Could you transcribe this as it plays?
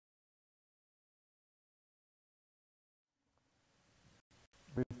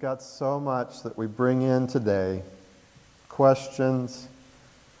We've got so much that we bring in today. Questions,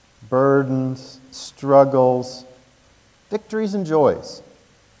 burdens, struggles, victories and joys.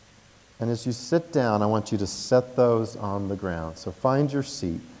 And as you sit down, I want you to set those on the ground. So find your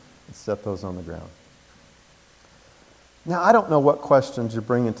seat and set those on the ground. Now, I don't know what questions you're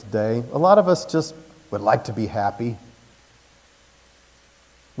bringing today. A lot of us just would like to be happy.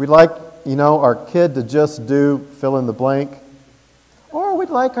 We'd like, our kid to just do fill in the blank. Or we'd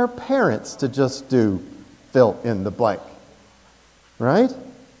like our parents to just do fill in the blank. Right?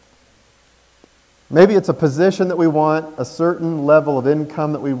 Maybe it's a position that we want, a certain level of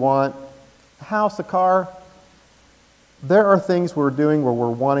income that we want, a house, a car. There are things we're doing where we're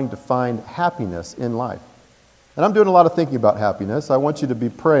wanting to find happiness in life. And I'm doing a lot of thinking about happiness. I want you to be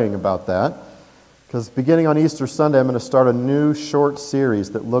praying about that. Because beginning on Easter Sunday, I'm going to start a new short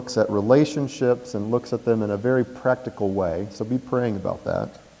series that looks at relationships and looks at them in a very practical way. So be praying about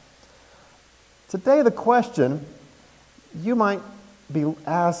that. Today, the question you might be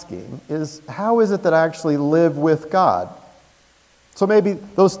asking is, how is it that I actually live with God? So maybe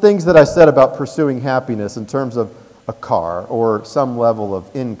those things that I said about pursuing happiness in terms of a car or some level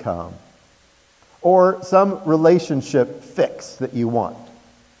of income or some relationship fix that you want.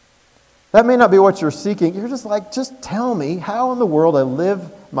 That may not be what you're seeking. You're just like, just tell me how in the world I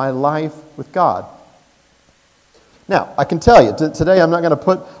live my life with God. Now, I can tell you, today I'm not going to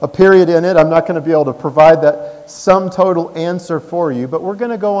put a period in it. I'm not going to be able to provide that sum total answer for you, but we're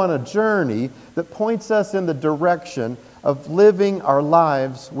going to go on a journey that points us in the direction of living our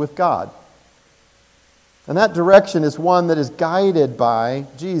lives with God. And that direction is one that is guided by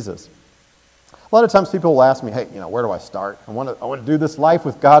Jesus. A lot of times people will ask me, hey, where do I start? I want to do this life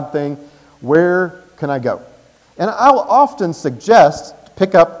with God thing. Where can I go? And I'll often suggest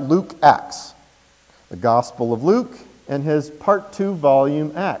pick up Luke Acts, the Gospel of Luke, and his Part 2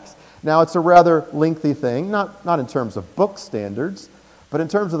 volume Acts. Now, it's a rather lengthy thing, not in terms of book standards, but in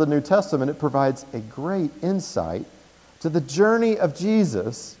terms of the New Testament, it provides a great insight to the journey of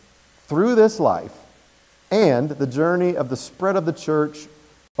Jesus through this life and the journey of the spread of the church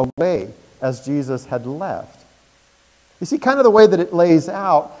away as Jesus had left. You see, kind of the way that it lays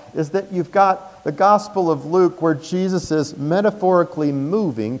out is that you've got the Gospel of Luke where Jesus is metaphorically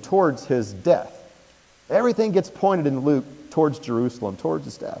moving towards his death. Everything gets pointed in Luke towards Jerusalem, towards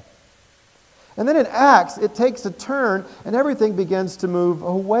his death. And then in Acts, it takes a turn and everything begins to move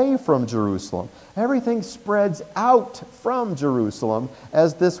away from Jerusalem. Everything spreads out from Jerusalem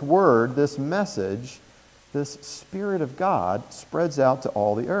as this word, this message, this Spirit of God spreads out to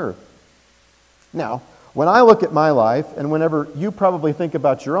all the earth. Now, when I look at my life, and whenever you probably think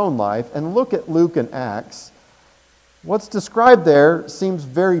about your own life, and look at Luke and Acts, what's described there seems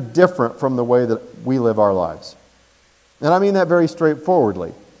very different from the way that we live our lives. And I mean that very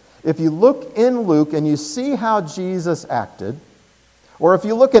straightforwardly. If you look in Luke and you see how Jesus acted, or if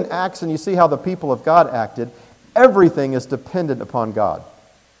you look in Acts and you see how the people of God acted, everything is dependent upon God.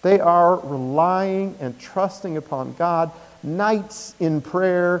 They are relying and trusting upon God, nights in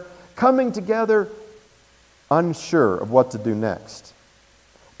prayer, coming together, unsure of what to do next,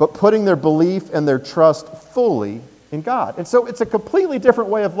 but putting their belief and their trust fully in God. And so it's a completely different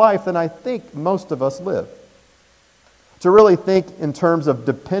way of life than I think most of us live. To really think in terms of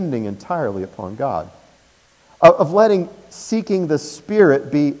depending entirely upon God, of letting seeking the Spirit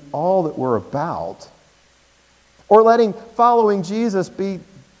be all that we're about, or letting following Jesus be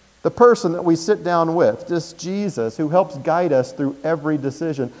the person that we sit down with, just Jesus who helps guide us through every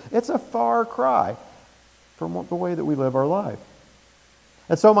decision. It's a far cry from the way that we live our life.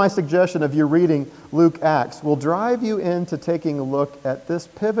 And so my suggestion of you reading Luke Acts will drive you into taking a look at this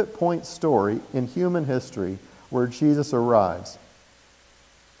pivot point story in human history where Jesus arrives.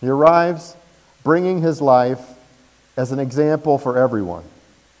 He arrives bringing his life as an example for everyone.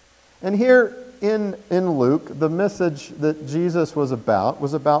 And here in Luke, the message that Jesus was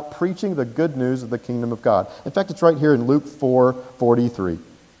about preaching the good news of the kingdom of God. In fact, it's right here in Luke 4:43.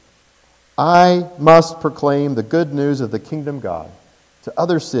 I must proclaim the good news of the kingdom of God to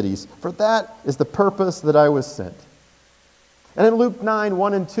other cities, for that is the purpose that I was sent. And in Luke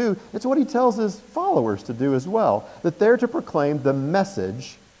 9:1 and 2, it's what he tells his followers to do as well, that they're to proclaim the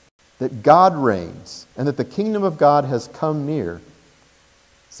message that God reigns and that the kingdom of God has come near.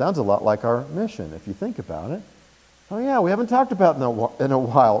 Sounds a lot like our mission, if you think about it. Oh yeah, we haven't talked about it in a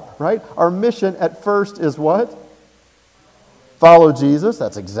while, right? Our mission at first is what? Follow Jesus,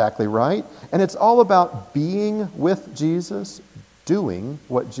 that's exactly right. And it's all about being with Jesus, doing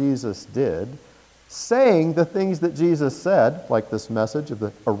what Jesus did, saying the things that Jesus said, like this message of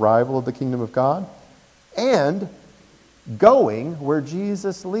the arrival of the kingdom of God, and going where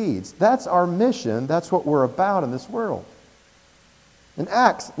Jesus leads. That's our mission. That's what we're about in this world. And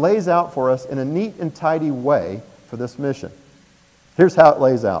Acts lays out for us in a neat and tidy way for this mission. Here's how it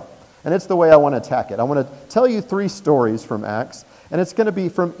lays out. And it's the way I want to attack it. I want to tell you 3 stories from Acts, and it's going to be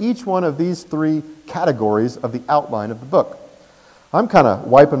from each one of these 3 categories of the outline of the book. I'm kind of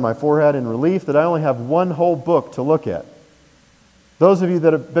wiping my forehead in relief that I only have one whole book to look at. Those of you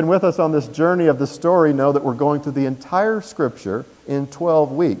that have been with us on this journey of the story know that we're going through the entire Scripture in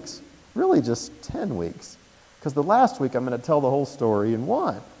 12 weeks. Really just 10 weeks. Because the last week I'm going to tell the whole story in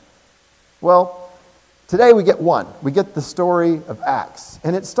 1. Well, today we get 1. We get the story of Acts.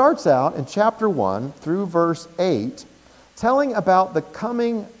 And it starts out in chapter 1 through verse 8, telling about the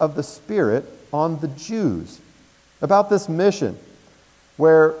coming of the Spirit on the Jews. About this mission,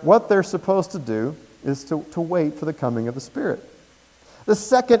 where what they're supposed to do is to wait for the coming of the Spirit. The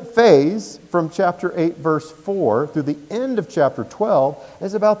second phase, from chapter 8, verse 4, through the end of chapter 12,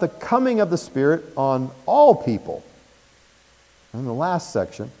 is about the coming of the Spirit on all people. And the last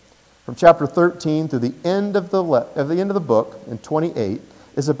section, from chapter 13 through the end of the book, in 28,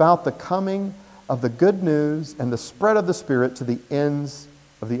 is about the coming of the good news and the spread of the Spirit to the ends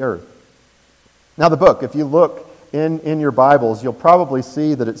of the earth. Now the book, if you look in your Bibles, you'll probably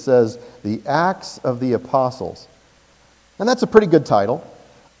see that it says, The Acts of the Apostles. And that's a pretty good title.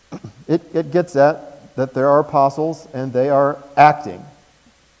 It gets at that there are apostles and they are acting.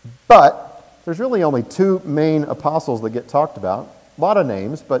 But there's really only 2 main apostles that get talked about. A lot of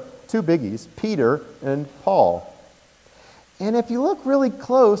names, but 2 biggies, Peter and Paul. And if you look really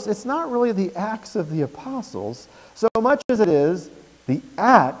close, it's not really the Acts of the Apostles so much as it is the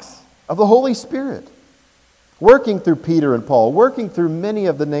Acts of the Holy Spirit. Working through Peter and Paul, working through many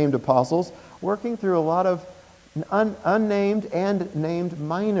of the named apostles, working through a lot of unnamed and named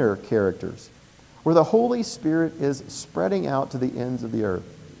minor characters, where the Holy Spirit is spreading out to the ends of the earth.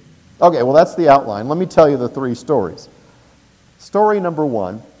 Okay, well that's the outline. Let me tell you the 3 stories. Story number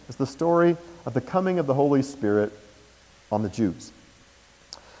 1 is the story of the coming of the Holy Spirit on the Jews.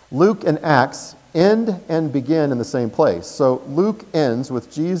 Luke and Acts end and begin in the same place. So Luke ends with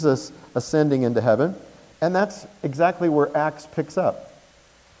Jesus ascending into heaven, and that's exactly where Acts picks up.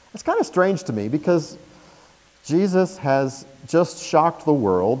 It's kind of strange to me because Jesus has just shocked the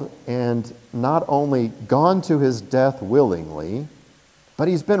world and not only gone to his death willingly, but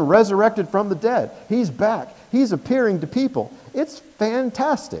he's been resurrected from the dead. He's back. He's appearing to people. It's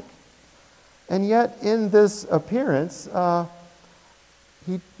fantastic. And yet in this appearance,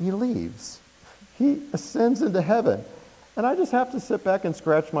 he leaves. He ascends into heaven. And I just have to sit back and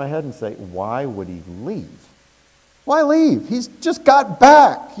scratch my head and say, why would he leave? Why leave? He's just got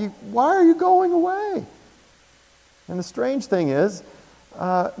back. Why are you going away? And the strange thing is,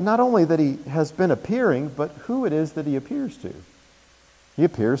 not only that he has been appearing, but who it is that he appears to. He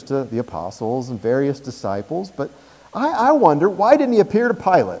appears to the apostles and various disciples, but I wonder, why didn't he appear to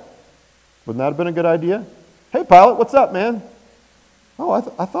Pilate? Wouldn't that have been a good idea? Hey, Pilate, what's up, man? Oh,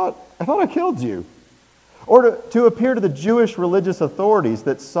 I thought I killed you. Or to appear to the Jewish religious authorities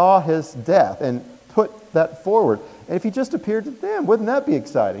that saw his death and put that forward. And if he just appeared to them, wouldn't that be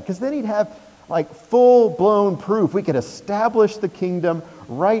exciting? Because then he'd have like full-blown proof. We could establish the kingdom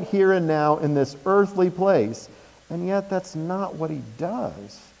right here and now in this earthly place. And yet that's not what he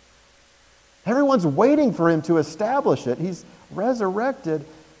does. Everyone's waiting for him to establish it. He's resurrected,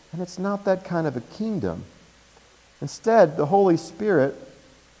 and it's not that kind of a kingdom. Instead, the Holy Spirit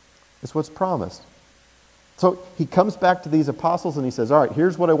is what's promised. So he comes back to these apostles and he says, all right,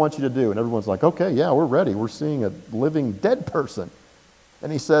 here's what I want you to do. And everyone's like, okay, yeah, we're ready. We're seeing a living dead person.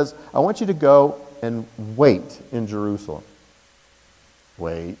 And he says, I want you to go and wait in Jerusalem.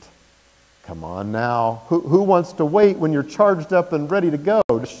 Wait. Come on now. Who wants to wait when you're charged up and ready to go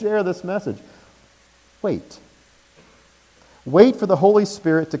to share this message? Wait. Wait for the Holy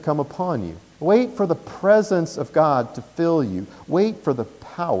Spirit to come upon you. Wait for the presence of God to fill you. Wait for the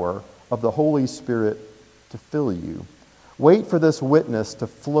power of the Holy Spirit to fill you. Wait for this witness to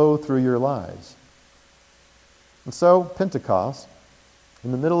flow through your lives. And so, Pentecost,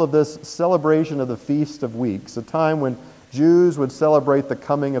 in the middle of this celebration of the Feast of Weeks, a time when Jews would celebrate the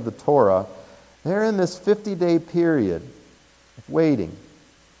coming of the Torah, they're in this 50-day period of waiting.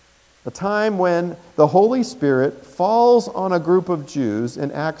 A time when the Holy Spirit falls on a group of Jews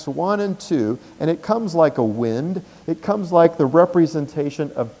in Acts 1 and 2, and it comes like a wind. It comes like the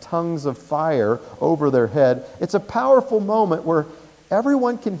representation of tongues of fire over their head. It's a powerful moment where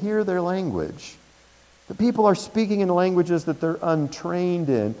everyone can hear their language. The people are speaking in languages that they're untrained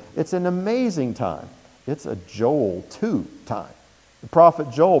in. It's an amazing time. It's a Joel 2 time. The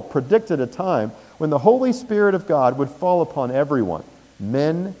prophet Joel predicted a time when the Holy Spirit of God would fall upon everyone,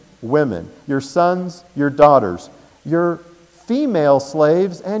 men, women, your sons, your daughters, your female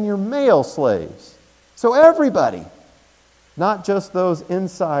slaves, and your male slaves. So everybody, not just those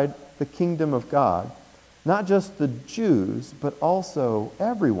inside the kingdom of God, not just the Jews, but also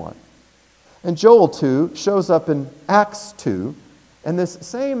everyone. And Joel 2 shows up in Acts 2, and this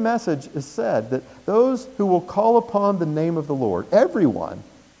same message is said that those who will call upon the name of the Lord, everyone,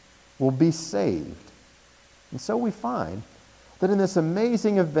 will be saved. And so we find that in this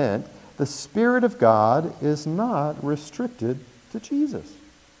amazing event, the Spirit of God is not restricted to Jesus.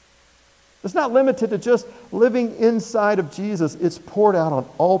 It's not limited to just living inside of Jesus. It's poured out on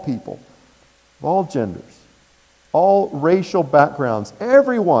all people, of all genders, all racial backgrounds,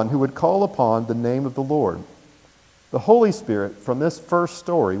 everyone who would call upon the name of the Lord. The Holy Spirit, from this first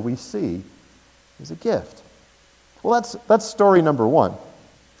story we see, is a gift. Well, that's story number one.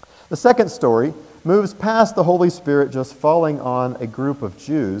 The second story moves past the Holy Spirit just falling on a group of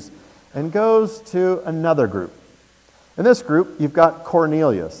Jews and goes to another group. In this group, you've got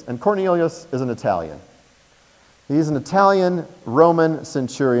Cornelius, and Cornelius is an Italian. He's an Italian Roman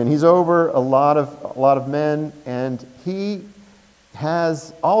centurion. He's over a lot of men, and he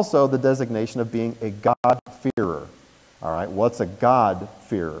has also the designation of being a God-fearer. All right, what's a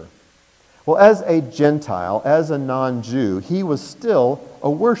God-fearer? Well, as a Gentile, as a non-Jew, he was still a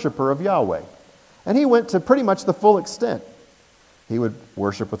worshiper of Yahweh. And he went to pretty much the full extent. He would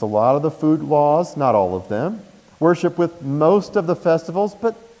worship with a lot of the food laws, not all of them. Worship with most of the festivals,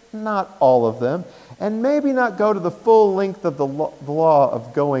 but not all of them. And maybe not go to the full length of the law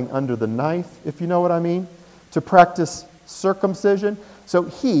of going under the knife, if you know what I mean, to practice circumcision. So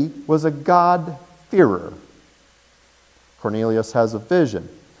he was a God-fearer. Cornelius has a vision.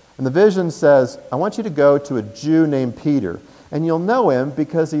 And the vision says, I want you to go to a Jew named Peter. And you'll know him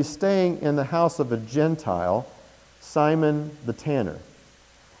because he's staying in the house of a Gentile, Simon the tanner.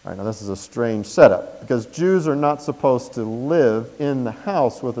 All right, now this is a strange setup because Jews are not supposed to live in the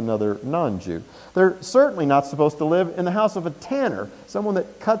house with another non-Jew. They're certainly not supposed to live in the house of a tanner, someone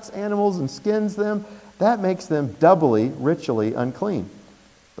that cuts animals and skins them. That makes them doubly ritually unclean.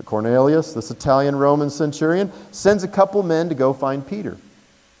 But Cornelius, this Italian Roman centurion, sends a couple men to go find Peter.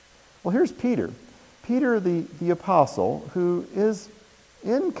 Well, here's Peter. Peter, the apostle, who is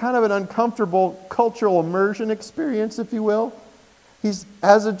in kind of an uncomfortable cultural immersion experience, if you will. He's,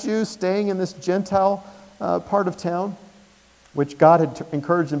 as a Jew, staying in this Gentile part of town, which God had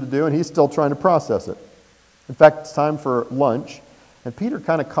encouraged him to do, and he's still trying to process it. In fact, it's time for lunch, and Peter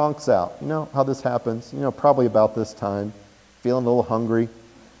kind of conks out. You know how this happens? You know, probably about this time, feeling a little hungry.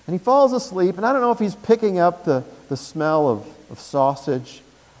 And he falls asleep, and I don't know if he's picking up the smell of sausage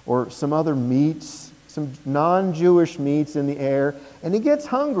or some other meats, some non-Jewish meats in the air, and he gets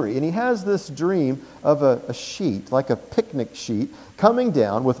hungry, and he has this dream of a sheet, like a picnic sheet, coming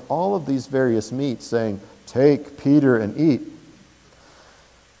down with all of these various meats saying, "Take Peter and eat."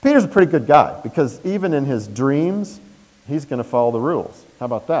 Peter's a pretty good guy, because even in his dreams, he's going to follow the rules. How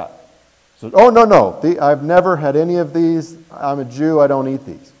about that? So, oh, no, I've never had any of these. I'm a Jew, I don't eat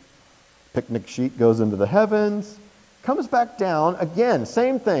these. Picnic sheet goes into the heavens, comes back down, again,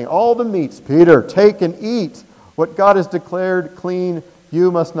 same thing, all the meats. Peter, take and eat. What God has declared clean,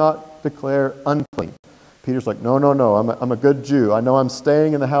 you must not declare unclean. Peter's like, no, I'm a good Jew. I know I'm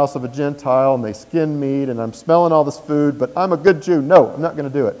staying in the house of a Gentile, and they skin meat, and I'm smelling all this food, but I'm a good Jew. No, I'm not going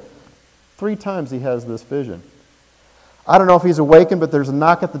to do it. 3 times he has this vision. I don't know if he's awakened, but there's a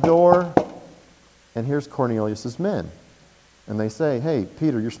knock at the door, and here's Cornelius' men. And they say, hey,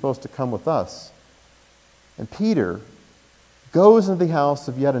 Peter, you're supposed to come with us. And Peter goes into the house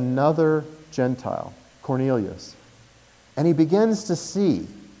of yet another Gentile, Cornelius. And he begins to see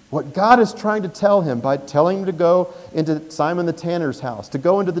what God is trying to tell him by telling him to go into Simon the tanner's house, to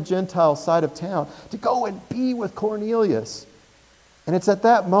go into the Gentile side of town, to go and be with Cornelius. And it's at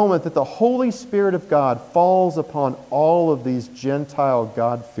that moment that the Holy Spirit of God falls upon all of these Gentile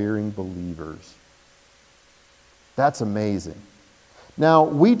God-fearing believers. That's amazing. Now,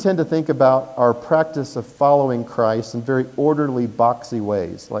 we tend to think about our practice of following Christ in very orderly, boxy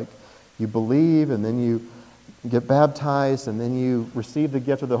ways. Like you believe, and then you get baptized, and then you receive the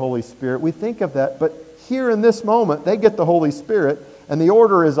gift of the Holy Spirit. We think of that, but here in this moment, they get the Holy Spirit, and the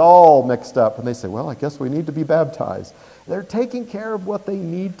order is all mixed up. And they say, well, I guess we need to be baptized. They're taking care of what they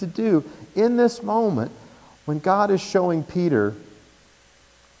need to do. In this moment, when God is showing Peter,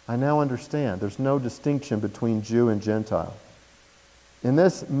 I now understand there's no distinction between Jew and Gentile. In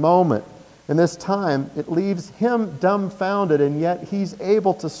this moment, in this time, it leaves him dumbfounded, and yet he's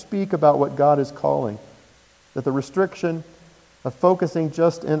able to speak about what God is calling. That the restriction of focusing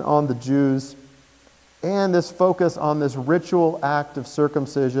just in on the Jews And this focus on this ritual act of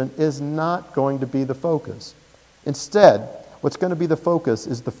circumcision is not going to be the focus. Instead, what's going to be the focus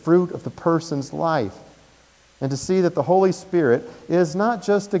is the fruit of the person's life. And to see that the Holy Spirit is not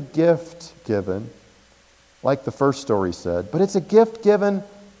just a gift given, like the first story said, but it's a gift given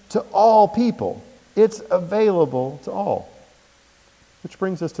to all people. It's available to all. Which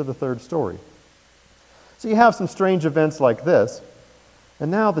brings us to the third story. So you have some strange events like this, and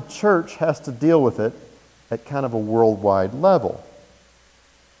now the church has to deal with it at kind of a worldwide level.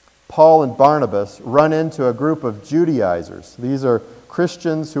 Paul and Barnabas run into a group of Judaizers. These are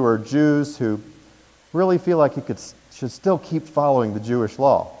Christians who are Jews who really feel like you should still keep following the Jewish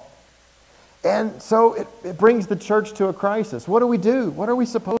law. And so it brings the church to a crisis. What do we do? What are we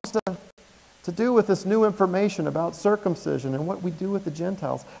supposed to do with this new information about circumcision and what we do with the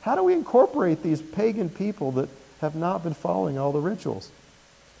Gentiles? How do we incorporate these pagan people that have not been following all the rituals?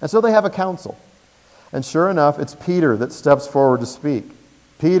 And so they have a council. And sure enough, it's Peter that steps forward to speak.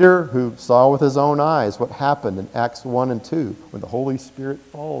 Peter, who saw with his own eyes what happened in Acts 1 and 2 when the Holy Spirit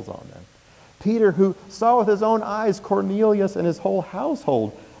falls on them. Peter, who saw with his own eyes Cornelius and his whole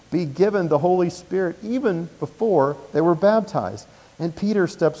household be given the Holy Spirit even before they were baptized. And Peter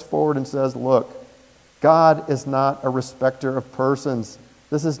steps forward and says, look, God is not a respecter of persons.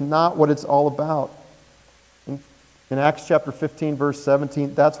 This is not what it's all about. In Acts chapter 15, verse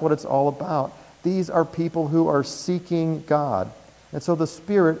 17, that's what it's all about. These are people who are seeking God. And so the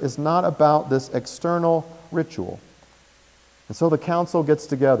Spirit is not about this external ritual. And so the council gets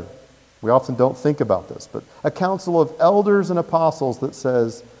together. We often don't think about this, but a council of elders and apostles that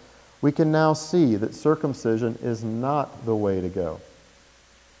says, we can now see that circumcision is not the way to go.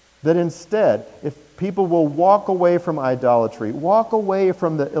 That instead, if people will walk away from idolatry, walk away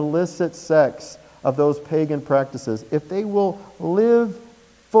from the illicit sex of those pagan practices, if they will live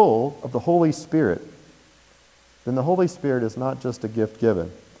full of the Holy Spirit, then the Holy Spirit is not just a gift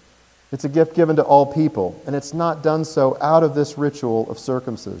given. It's a gift given to all people, and it's not done so out of this ritual of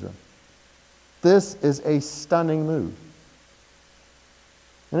circumcision. This is a stunning move.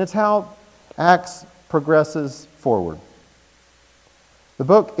 And it's how Acts progresses forward. The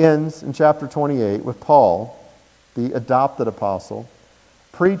book ends in chapter 28 with Paul, the adopted apostle,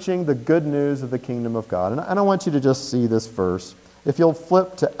 preaching the good news of the kingdom of God. And I want you to just see this verse. If you'll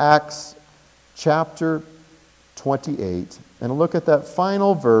flip to Acts chapter 28 and look at that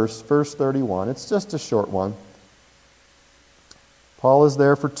final verse, verse 31. It's just a short one. Paul is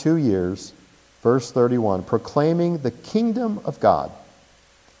there for 2 years, verse 31, proclaiming the kingdom of God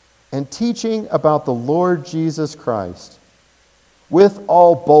and teaching about the Lord Jesus Christ with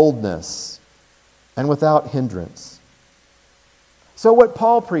all boldness and without hindrance. So what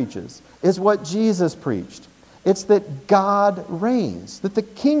Paul preaches is what Jesus preached. It's that God reigns, that the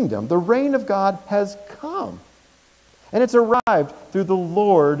kingdom, the reign of God has come. And it's arrived through the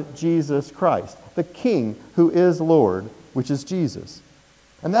Lord Jesus Christ, the King who is Lord, which is Jesus.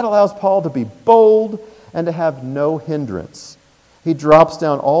 And that allows Paul to be bold and to have no hindrance. He drops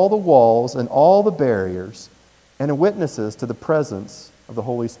down all the walls and all the barriers and witnesses to the presence of the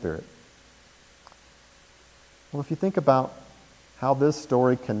Holy Spirit. Well, if you think about how this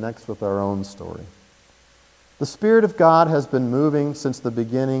story connects with our own story, the Spirit of God has been moving since the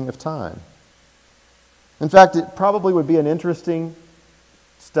beginning of time. In fact, it probably would be an interesting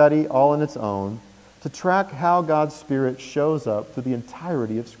study all in its own to track how God's Spirit shows up through the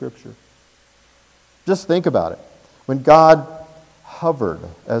entirety of Scripture. Just think about it. When God hovered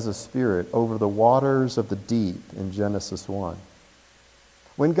as a spirit over the waters of the deep in Genesis 1.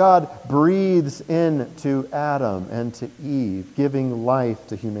 When God breathes into Adam and to Eve, giving life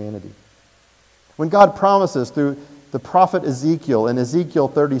to humanity. When God promises through the prophet Ezekiel in Ezekiel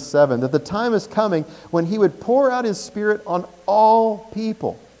 37 that the time is coming when He would pour out His Spirit on all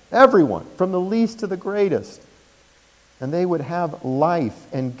people, everyone, from the least to the greatest, and they would have life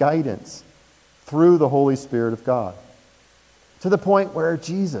and guidance through the Holy Spirit of God. To the point where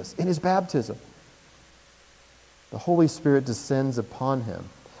Jesus, in His baptism, the Holy Spirit descends upon Him.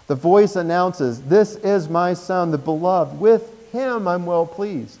 The voice announces, "This is my Son, the beloved. With Him I'm well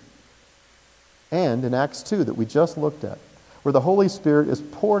pleased." And in Acts 2 that we just looked at, where the Holy Spirit is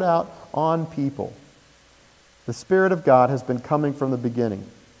poured out on people, the Spirit of God has been coming from the beginning.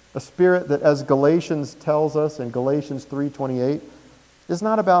 A Spirit that, as Galatians tells us in Galatians 3:28, is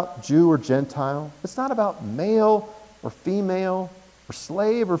not about Jew or Gentile. It's not about male or female, or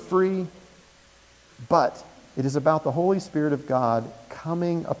slave or free, but it is about the Holy Spirit of God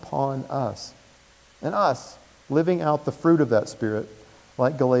coming upon us, and us living out the fruit of that Spirit,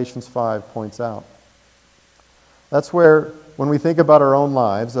 like Galatians 5 points out. That's where, when we think about our own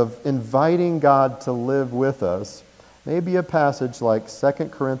lives, of inviting God to live with us, maybe a passage like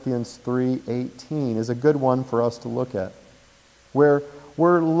 2 Corinthians 3:18 is a good one for us to look at, where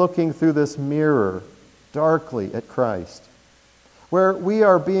we're looking through this mirror darkly at Christ, where we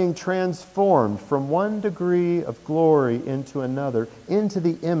are being transformed from one degree of glory into another, into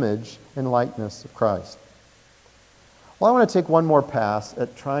the image and likeness of Christ. Well, I want to take one more pass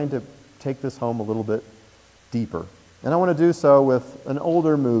at trying to take this home a little bit deeper. And I want to do so with an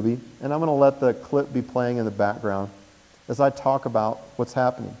older movie, and I'm going to let the clip be playing in the background as I talk about what's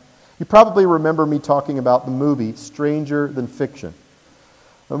happening. You probably remember me talking about the movie Stranger Than Fiction.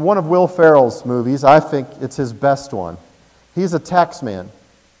 One of Will Ferrell's movies, I think it's his best one. He's a taxman.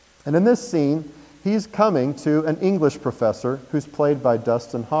 And in this scene, he's coming to an English professor who's played by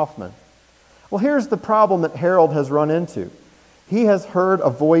Dustin Hoffman. Well, here's the problem that Harold has run into. He has heard a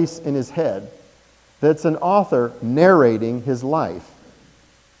voice in his head that's an author narrating his life,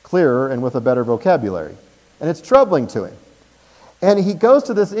 clearer and with a better vocabulary. And it's troubling to him. And he goes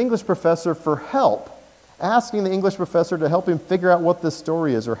to this English professor for help, asking the English professor to help him figure out what this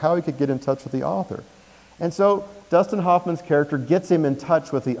story is or how he could get in touch with the author. And so Dustin Hoffman's character gets him in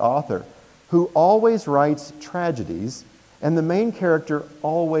touch with the author, who always writes tragedies, and the main character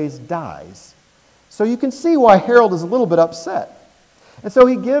always dies. So you can see why Harold is a little bit upset. And so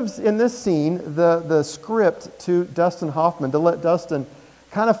he gives, in this scene, the script to Dustin Hoffman to let Dustin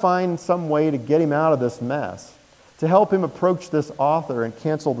kind of find some way to get him out of this mess, to help him approach this author and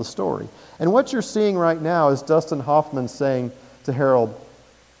cancel the story. And what you're seeing right now is Dustin Hoffman saying to Harold,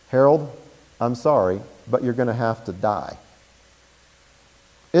 "Harold, I'm sorry, but you're going to have to die."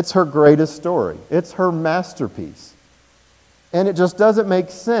 It's her greatest story. It's her masterpiece. And it just doesn't make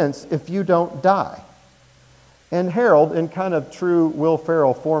sense if you don't die. And Harold, in kind of true Will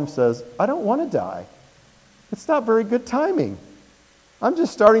Ferrell form, says, "I don't want to die. It's not very good timing. I'm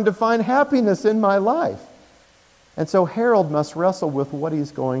just starting to find happiness in my life." And so Harold must wrestle with what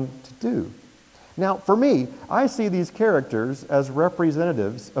he's going to do. Now, for me, I see these characters as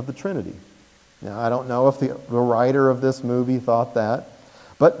representatives of the Trinity. Now, I don't know if the writer of this movie thought that,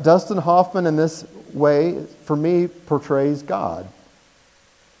 but Dustin Hoffman in this way, for me, portrays God.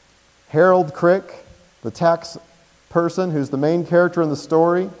 Harold Crick, the tax person who's the main character in the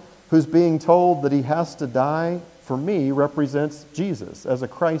story, who's being told that he has to die, for me, represents Jesus as a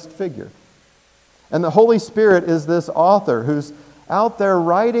Christ figure. And the Holy Spirit is this author who's out there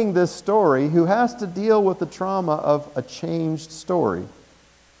writing this story, who has to deal with the trauma of a changed story.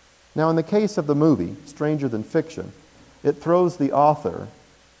 Now, in the case of the movie, Stranger Than Fiction, it throws the author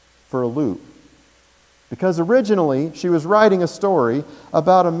for a loop. Because originally, she was writing a story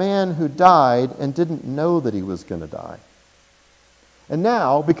about a man who died and didn't know that he was going to die. And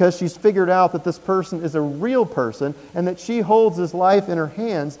now, because she's figured out that this person is a real person and that she holds his life in her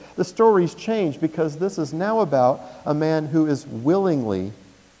hands, the story's changed, because this is now about a man who is willingly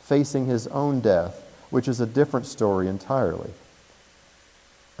facing his own death, which is a different story entirely.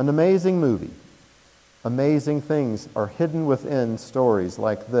 An amazing movie. Amazing things are hidden within stories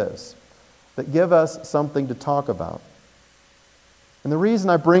like this that give us something to talk about. And the reason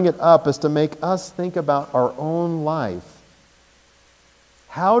I bring it up is to make us think about our own life.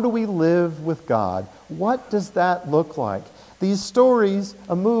 How do we live with God? What does that look like? These stories,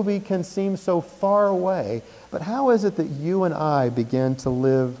 a movie, can seem so far away, but how is it that you and I begin to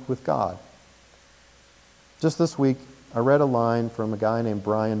live with God? Just this week, I read a line from a guy named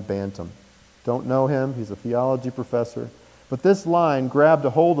Brian Bantam. Don't know him, he's a theology professor, but this line grabbed a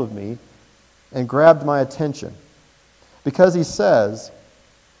hold of me and grabbed my attention, because he says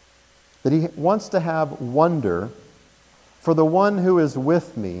that he wants to have wonder for the one who is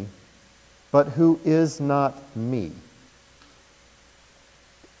with me, but who is not me.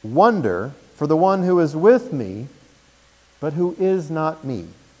 Wonder for the one who is with me, but who is not me.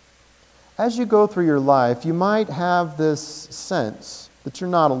 As you go through your life, you might have this sense that you're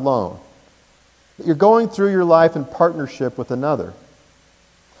not alone, that you're going through your life in partnership with another.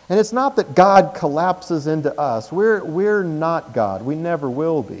 And it's not that God collapses into us. We're not God. We never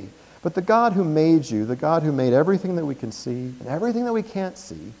will be. But the God who made you, the God who made everything that we can see and everything that we can't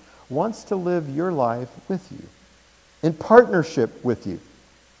see, wants to live your life with you, in partnership with you.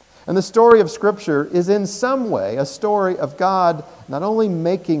 And the story of Scripture is in some way a story of God not only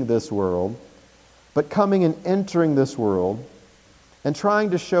making this world, but coming and entering this world and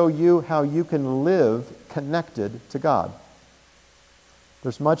trying to show you how you can live connected to God.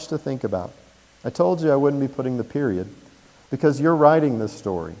 There's much to think about. I told you I wouldn't be putting the period, because you're writing this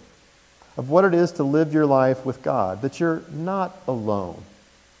story of what it is to live your life with God, that you're not alone,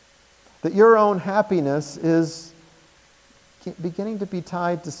 that your own happiness is beginning to be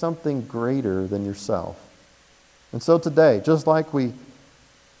tied to something greater than yourself. And so today, just like we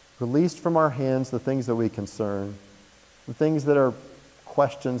released from our hands the things that we concern, the things that are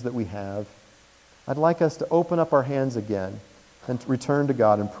questions that we have, I'd like us to open up our hands again and to return to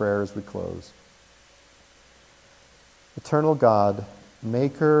God in prayer as we close. Eternal God,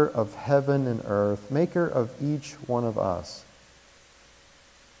 maker of heaven and earth, maker of each one of us,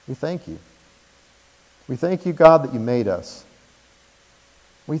 we thank you. We thank you, God, that you made us.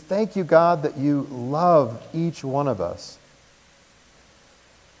 We thank you, God, that you love each one of us.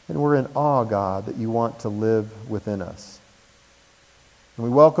 And we're in awe, God, that you want to live within us. And we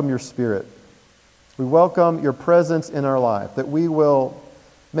welcome your Spirit. We welcome your presence in our life, that we will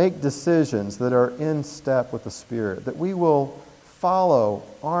make decisions that are in step with the Spirit, that we will follow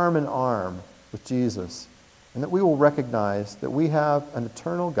arm in arm with Jesus, and that we will recognize that we have an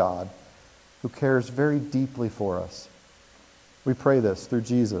eternal God who cares very deeply for us. We pray this through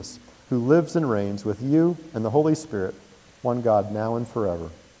Jesus, who lives and reigns with you and the Holy Spirit, one God, now and forever.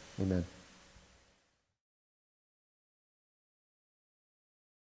 Amen.